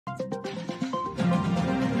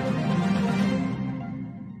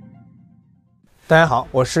大家好，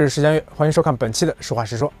我是石江月，欢迎收看本期的实话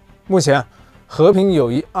实说。目前，和平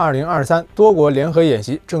友谊2023多国联合演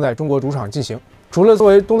习正在中国主场进行。除了作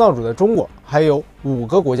为东道主的中国，还有5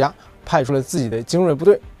个国家派出了自己的精锐部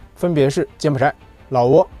队，分别是柬埔寨、老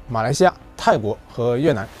挝、马来西亚、泰国和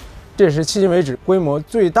越南。这也是迄今为止规模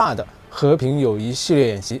最大的和平友谊系列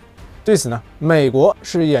演习。对此呢，美国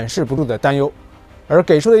是掩饰不住的担忧，而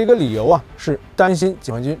给出的一个理由是担心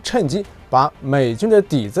解放军趁机把美军的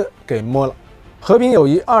底子给摸了。和平友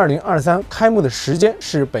谊2023开幕的时间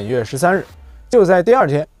是本月13日，就在第二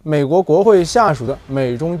天，美国国会下属的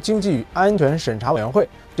美中经济与安全审查委员会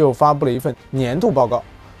就发布了一份年度报告，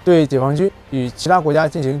对解放军与其他国家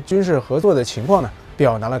进行军事合作的情况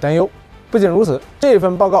表达了担忧。不仅如此，这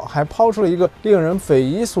份报告还抛出了一个令人匪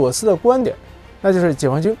夷所思的观点，那就是解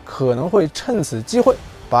放军可能会趁此机会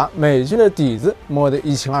把美军的底子摸得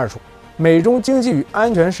一清二楚。美中经济与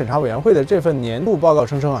安全审查委员会的这份年度报告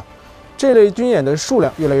声称这类军演的数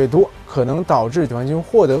量越来越多，可能导致解放军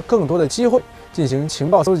获得更多的机会进行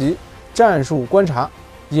情报搜集、战术观察、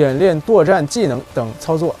演练作战技能等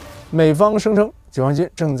操作。美方声称，解放军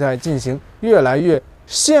正在进行越来越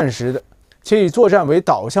现实的且以作战为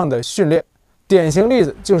导向的训练，典型例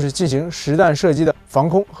子就是进行实弹射击的防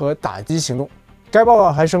空和打击行动。该报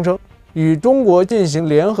告还声称，与中国进行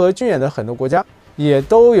联合军演的很多国家也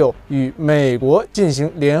都有与美国进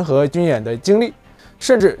行联合军演的经历，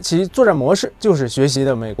甚至其作战模式就是学习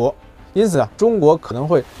的美国。因此中国可能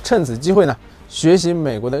会趁此机会学习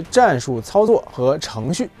美国的战术操作和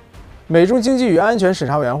程序。美中经济与安全审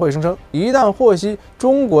查委员会声称，一旦获悉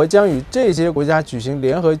中国将与这些国家举行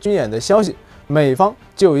联合军演的消息，美方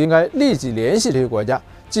就应该立即联系这些国家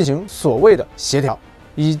进行所谓的协调，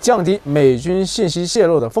以降低美军信息泄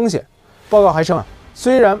露的风险。报告还称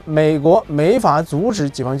虽然美国没法阻止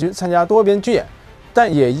解放军参加多边军演，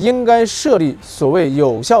但也应该设立所谓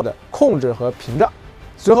有效的控制和屏障。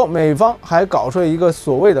随后，美方还搞出了一个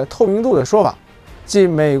所谓的透明度的说法，即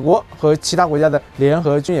美国和其他国家的联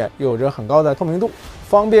合军演有着很高的透明度，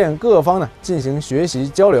方便各方进行学习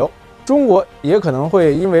交流。中国也可能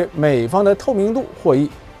会因为美方的透明度获益，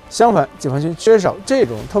相反，解放军缺少这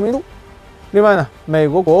种透明度。另外美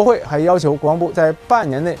国国会还要求国防部在半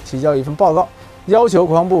年内提交一份报告，要求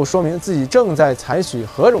国防部说明自己正在采取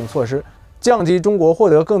何种措施，降低中国获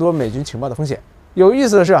得更多美军情报的风险。有意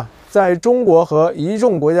思的是在中国和一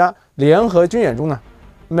众国家联合军演中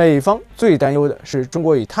美方最担忧的是中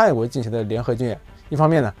国与泰国进行的联合军演。一方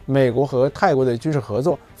面美国和泰国的军事合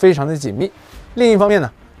作非常的紧密；另一方面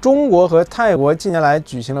中国和泰国近年来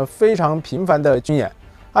举行了非常频繁的军演。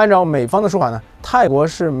按照美方的说法泰国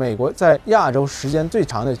是美国在亚洲时间最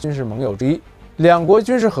长的军事盟友之一，两国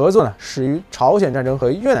军事合作始于朝鲜战争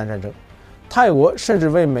和越南战争。泰国甚至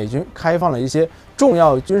为美军开放了一些重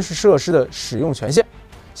要军事设施的使用权限。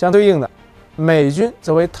相对应的，美军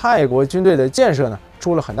则为泰国军队的建设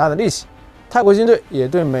出了很大的力气，泰国军队也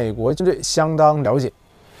对美国军队相当了解。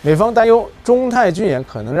美方担忧中泰军演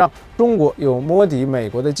可能让中国有摸底美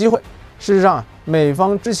国的机会。事实上美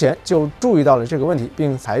方之前就注意到了这个问题，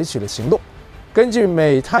并采取了行动。根据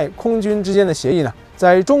美泰空军之间的协议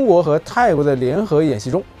在中国和泰国的联合演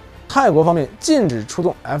习中，泰国方面禁止出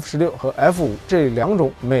动 F-16和 F-5这两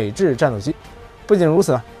种美制战斗机。不仅如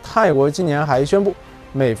此泰国今年还宣布，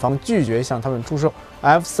美方拒绝向他们出售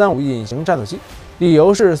F-35隐形战斗机，理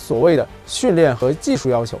由是所谓的训练和技术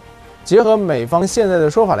要求。结合美方现在的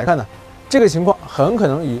说法来看这个情况很可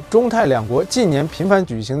能与中泰两国近年频繁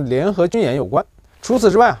举行的联合军演有关。除此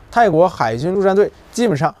之外泰国海军陆战队基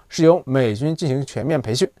本上是由美军进行全面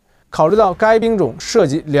培训。考虑到该兵种涉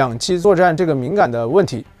及两栖作战这个敏感的问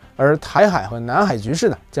题，而台海和南海局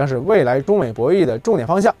势将是未来中美博弈的重点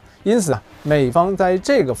方向，因此美方在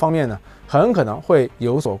这个方面很可能会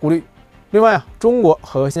有所顾虑。另外中国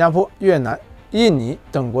和新加坡、越南、印尼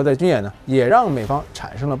等国的军演也让美方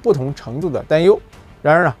产生了不同程度的担忧。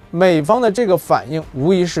然而美方的这个反应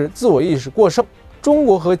无疑是自我意识过剩。中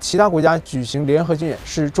国和其他国家举行联合军演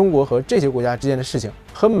是中国和这些国家之间的事情，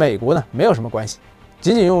和美国没有什么关系。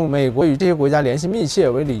仅仅用美国与这些国家联系密切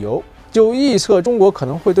为理由，就臆测中国可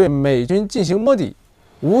能会对美军进行摸底，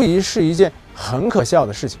无疑是一件很可笑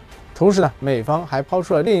的事情。同时美方还抛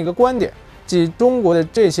出了另一个观点，即中国的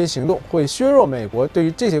这些行动会削弱美国对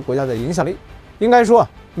于这些国家的影响力。应该说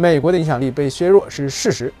美国的影响力被削弱是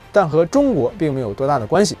事实，但和中国并没有多大的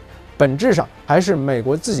关系，本质上还是美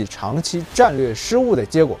国自己长期战略失误的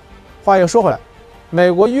结果。话又说回来，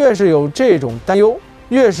美国越是有这种担忧，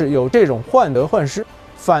越是有这种患得患失，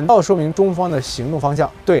反倒说明中方的行动方向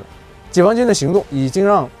对了。解放军的行动已经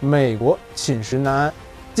让美国寝食难安。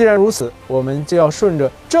既然如此，我们就要顺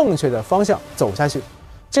着正确的方向走下去。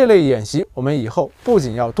这类演习我们以后不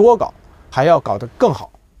仅要多搞，还要搞得更好。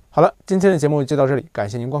好了，今天的节目就到这里，感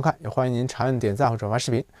谢您观看，也欢迎您长按点赞和转发视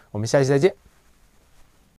频，我们下期再见。